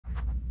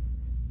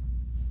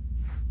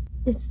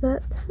It's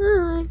that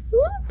time.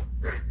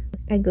 Woo!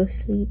 I go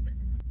sleep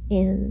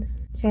and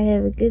try to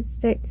have a good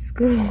start to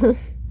school.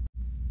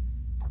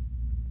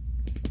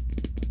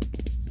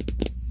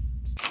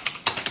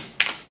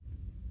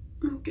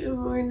 Good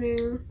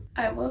morning.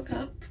 I woke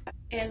up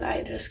and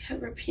I just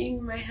kept repeating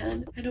in my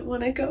head, I don't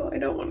want to go, I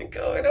don't want to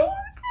go, I don't want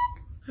to go.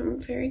 I'm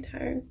very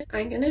tired.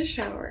 I'm gonna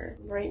shower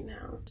right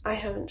now. I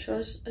haven't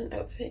chose an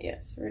outfit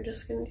yet, so we're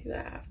just gonna do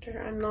that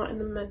after. I'm not in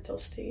the mental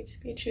state to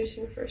be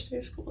choosing a first day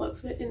of school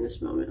outfit in this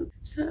moment.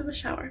 So have a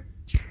shower.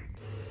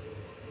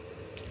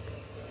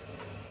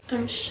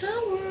 I'm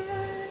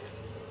showered.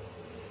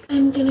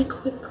 I'm gonna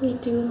quickly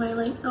do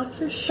my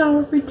after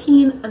shower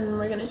routine and then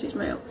we're gonna choose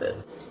my outfit.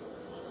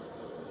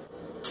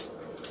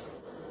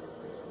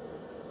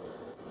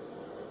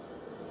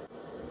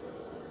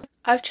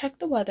 I've checked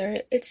the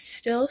weather. It's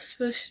still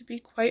supposed to be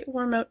quite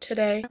warm out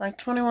today, like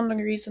 21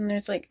 degrees, and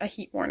there's a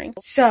heat warning.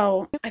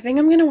 So I think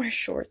I'm gonna wear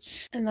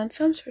shorts and then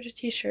some sort of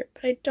t-shirt,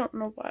 but I don't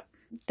know what.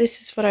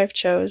 This is what I've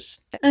chose.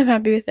 I'm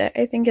happy with it.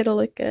 I think it'll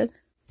look good.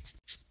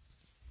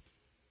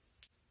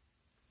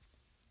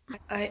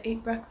 I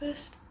ate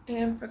breakfast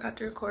and forgot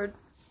to record.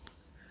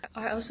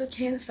 I also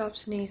can't stop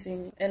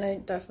sneezing, and I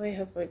definitely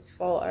have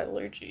fall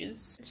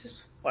allergies, which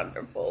is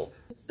wonderful.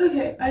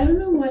 Okay, I don't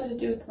know what to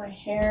do with my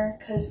hair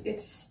because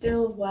it's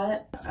still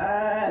wet.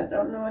 I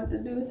don't know what to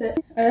do with it.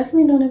 I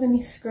definitely don't have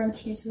any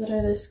scrunchies that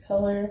are this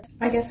color.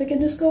 I guess I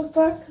could just go with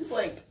black.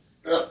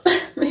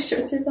 My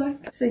shirts are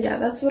black. So yeah,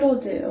 that's what I'll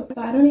do. But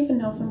I don't even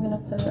know if I'm gonna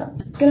put it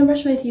up. I'm gonna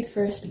brush my teeth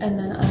first and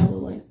then I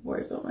will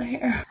worry about my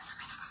hair.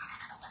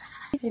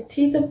 My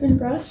teeth have been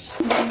brushed.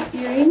 My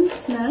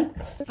earrings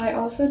next. I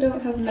also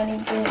don't have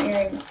many green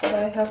earrings, but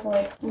I have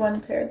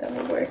one pair that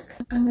will work.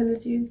 I'm gonna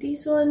do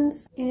these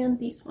ones and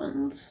these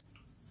ones.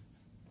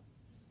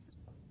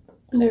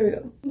 There we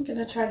go. I'm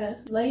gonna try to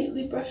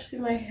lightly brush through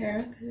my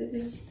hair because it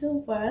is still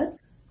wet.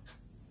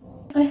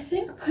 I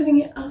think putting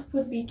it up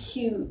would be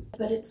cute,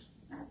 but it's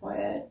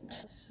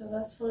wet, so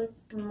that's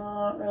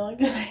not really a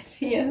good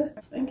idea.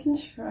 I can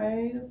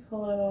try to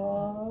pull it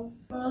off.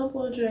 I'm not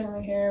blow drying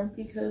my hair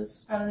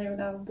because I don't even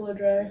have a blow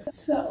dryer.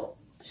 So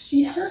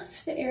she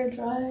has to air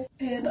dry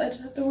and I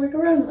just have to work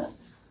around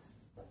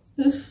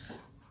that. Oof.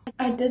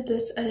 I did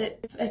this and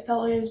it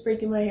felt like I was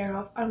breaking my hair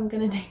off. I'm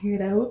gonna take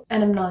it out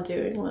and I'm not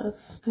doing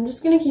this. I'm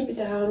just gonna keep it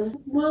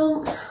down.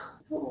 Well,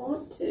 I don't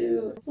want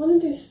to. I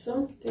want to do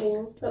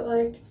something, but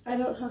I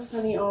don't have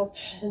many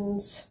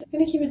options. I'm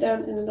gonna keep it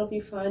down and it'll be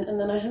fine, and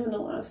then I have an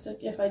elastic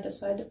if I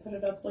decide to put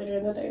it up later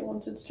in the day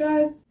once it's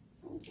dry.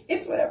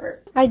 It's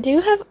whatever. I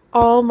do have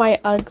all my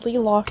ugly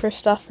locker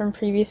stuff from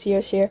previous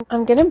years here.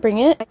 I'm gonna bring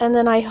it and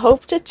then I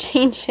hope to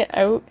change it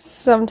out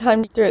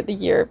sometime throughout the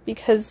year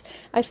because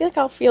I feel like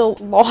I'll feel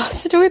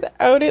lost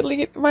without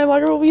it. My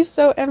locker will be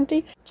so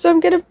empty. So I'm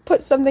gonna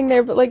put something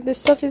there, but this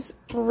stuff is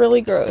really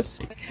gross.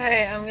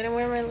 Okay, I'm gonna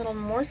wear my little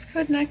Morse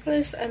code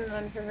necklace and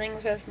then for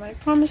rings I have my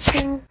promise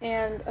ring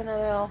and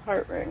another little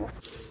heart ring.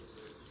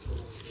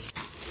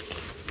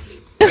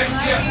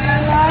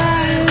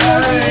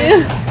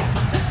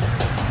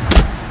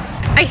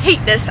 I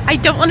hate this. I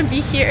don't want to be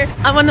here.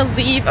 I want to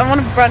leave. I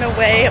want to run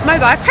away. My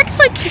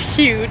backpack's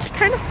huge.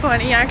 Kind of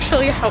funny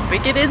actually how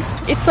big it is.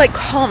 It's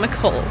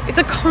comical. It's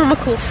a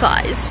comical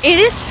size. It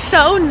is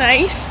so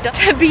nice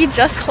to be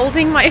just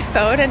holding my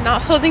phone and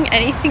not holding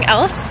anything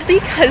else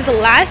because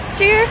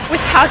last year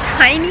with how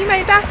tiny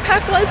my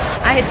backpack was,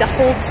 I had to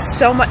hold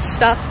so much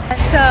stuff.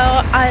 So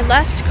I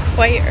left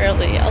quite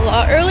early, a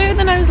lot earlier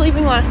than I was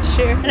leaving last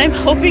year, and I'm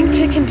hoping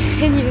to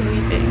continue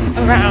leaving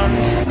around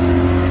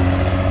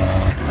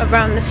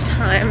this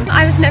time.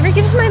 I was never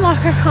given my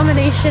locker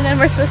accommodation and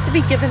we're supposed to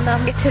be given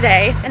them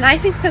today, and I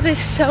think that is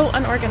so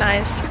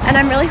unorganized, and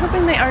I'm really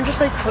hoping they aren't just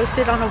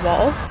posted on a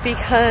wall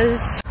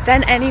because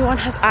then anyone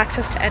has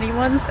access to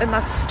anyone's and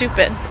that's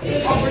stupid.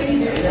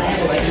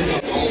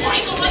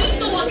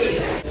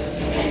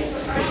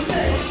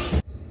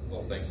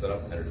 Well, things set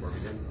up and headed toward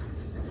begin.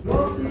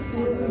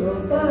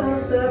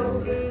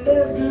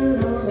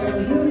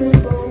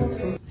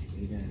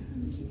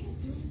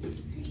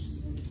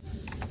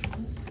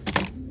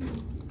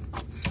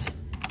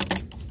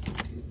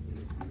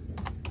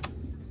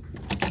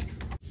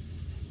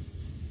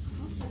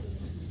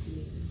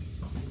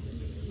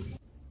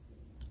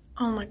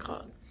 Oh my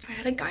god. I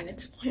had a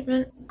guidance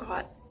appointment,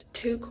 got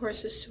 2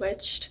 courses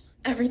switched.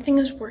 Everything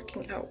is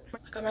working out.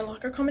 I got my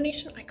locker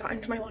accommodation, I got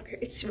into my locker.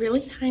 It's really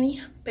tiny,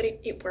 but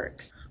it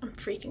works. I'm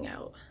freaking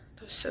out.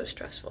 That was so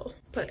stressful,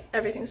 but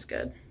everything's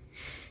good.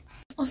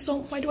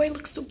 Also, why do I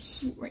look so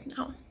cute right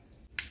now?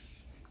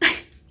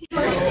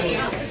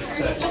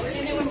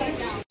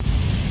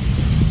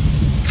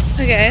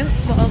 Okay,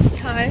 well,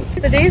 hi.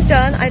 The day's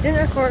done. I didn't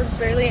record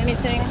barely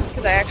anything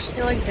because I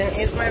actually didn't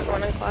use my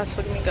phone in class.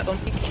 Look at me go.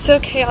 It's so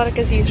chaotic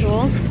as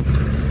usual.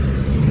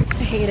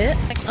 I hate it.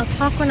 I'll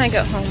talk when I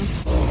get home.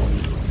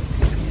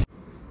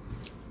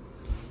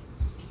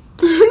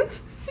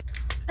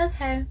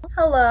 Okay,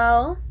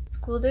 hello.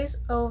 School day's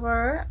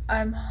over.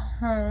 I'm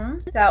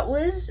home. That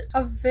was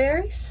a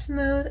very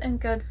smooth and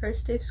good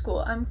first day of school.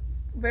 I'm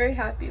very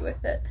happy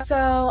with it.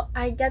 So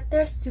I get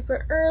there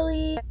super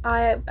early.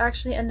 I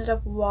actually ended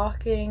up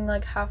walking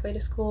like halfway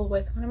to school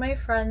with one of my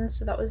friends,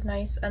 so that was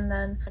nice, and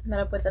then I met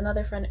up with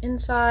another friend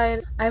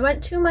inside. I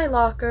went to my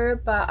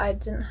locker, but I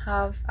didn't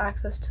have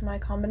access to my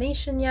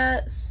combination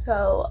yet,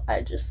 so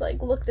I just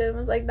like looked at it and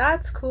was like,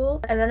 that's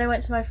cool. And then I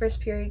went to my first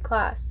period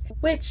class,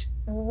 which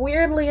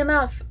weirdly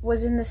enough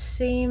was in the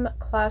same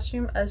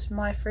classroom as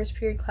my first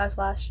period class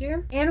last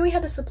year, and we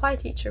had a supply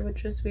teacher,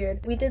 which was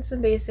weird. We did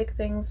some basic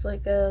things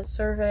like a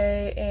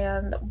survey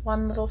and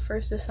one little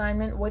first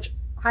assignment, which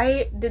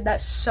I did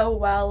that so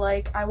well.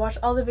 Like, I watched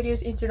all the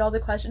videos, answered all the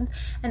questions,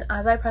 and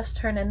as I pressed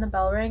turn in, the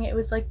bell rang. It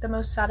was like the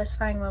most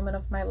satisfying moment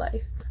of my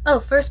life. Oh,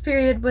 first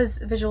period was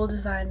visual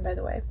design, by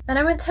the way. Then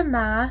I went to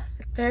math.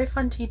 Very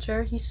fun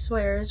teacher. He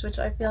swears, which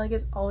I feel like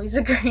is always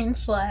a green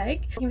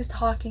flag. He was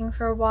talking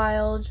for a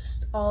while,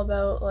 just all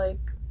about like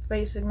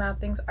basic math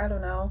things, I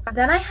don't know.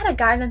 Then I had a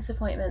guidance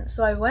appointment,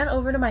 so I went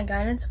over to my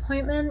guidance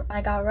appointment.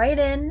 I got right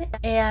in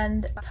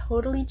and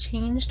totally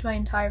changed my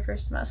entire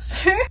first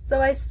semester.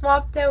 So I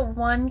swapped out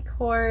one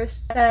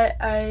course that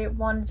I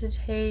wanted to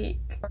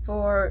take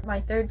for my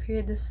third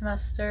period this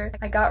semester.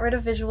 I got rid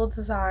of visual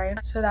design,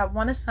 so that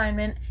one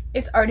assignment,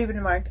 it's already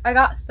been marked. I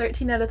got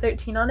 13 out of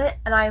 13 on it,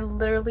 and I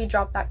literally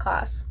dropped that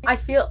class. I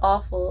feel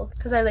awful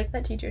because I like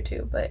that teacher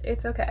too, but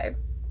it's okay.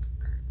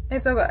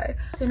 It's okay.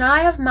 So now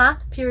I have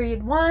math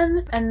period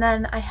 1, and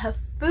then I have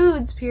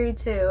foods period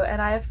 2,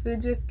 and I have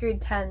foods with grade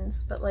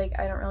 10s, but like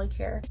I don't really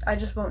care. I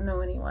just won't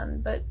know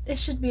anyone, but it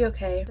should be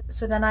okay.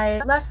 So then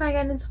I left my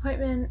guidance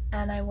appointment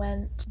and I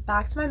went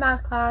back to my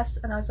math class,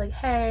 and I was like,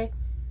 hey,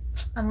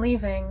 I'm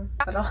leaving,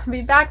 but I'll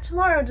be back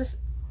tomorrow, just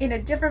in a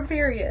different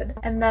period.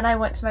 And then I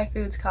went to my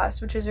foods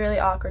class, which was really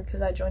awkward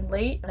because I joined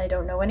late and I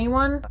don't know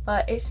anyone,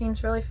 but it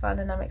seems really fun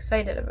and I'm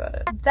excited about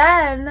it.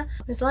 Then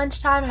it was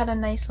lunchtime. I had a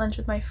nice lunch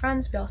with my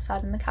friends. We all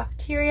sat in the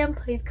cafeteria and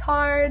played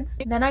cards.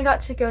 Then I got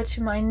to go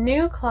to my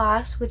new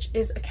class, which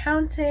is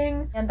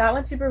accounting, and that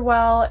went super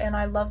well, and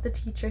I love the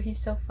teacher.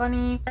 He's so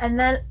funny. And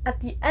then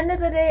at the end of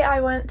the day, I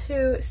went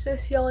to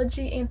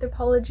sociology,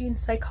 anthropology, and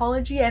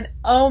psychology, and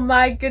oh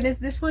my goodness,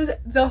 this was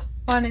the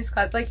funnest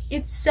class. Like,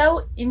 it's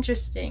so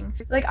interesting.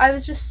 Like, I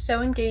was just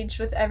so engaged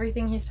with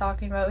everything he's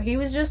talking about. He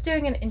was just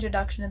doing an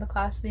introduction to the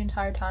class the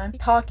entire time,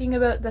 talking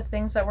about the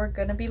things that we're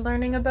gonna be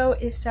learning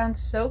about. It sounds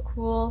so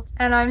cool,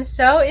 and I'm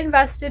so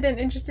invested and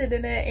interested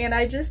in it, and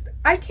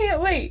I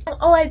can't wait.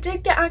 Oh, I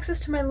did get access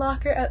to my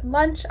locker at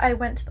lunch. I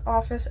went to the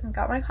office and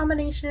got my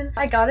combination.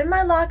 I got in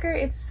my locker.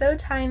 It's so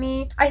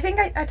tiny. I think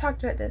I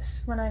talked about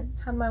this when I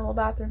had my little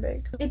bathroom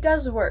break. It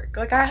does work.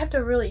 Like, I have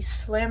to really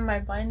slam my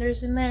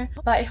binders in there,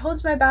 but it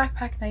holds my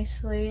backpack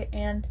nicely,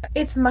 and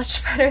it's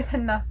much better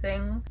than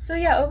nothing. So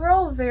yeah,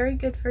 overall, very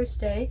good first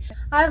day.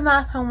 I have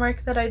math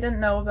homework that I didn't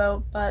know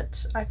about,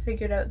 but I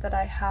figured out that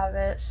I have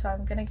it, so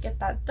I'm gonna get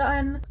that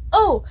done.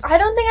 Oh, I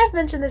don't think I've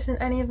mentioned this in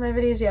any of my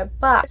videos yet,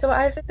 but so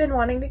I've been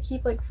wanting to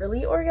keep like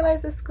really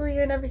organized this school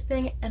year and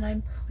everything, and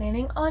I'm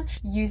planning on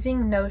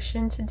using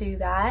Notion to do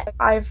that.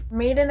 I've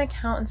made an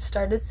account and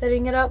started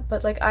setting it up,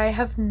 but like I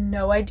have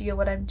no idea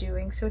what I'm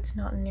doing, so it's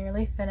not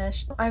nearly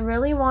finished. I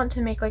really want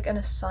to make like an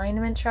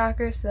assignment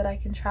tracker so that I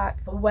can track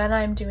when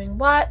I'm doing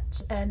what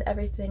and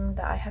everything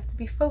that I have to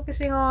be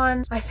focusing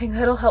on. I think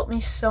that'll help me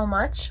so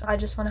much. I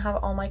just want to have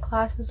all my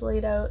classes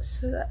laid out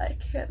so that I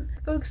can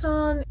focus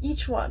on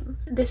each one.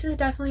 This is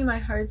definitely my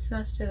hard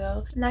semester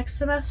though. Next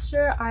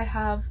semester I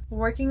have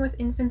working with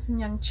infants and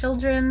young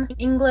children,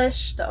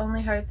 English, the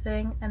only hard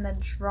thing, and then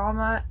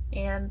drama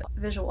and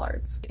visual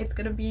arts. It's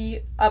gonna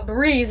be a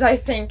breeze, I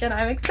think, and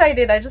I'm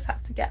excited. I just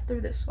have to get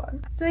through this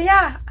one. So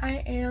yeah,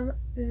 I am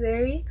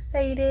very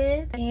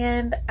excited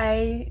and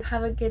I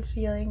have a good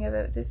feeling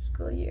about this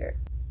school year.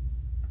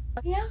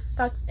 Yeah,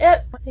 that's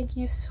it. Thank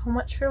you so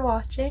much for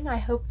watching. I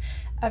hope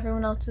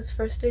everyone else's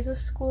first days of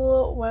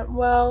school went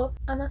well,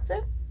 and that's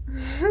it.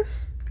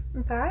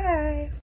 Bye.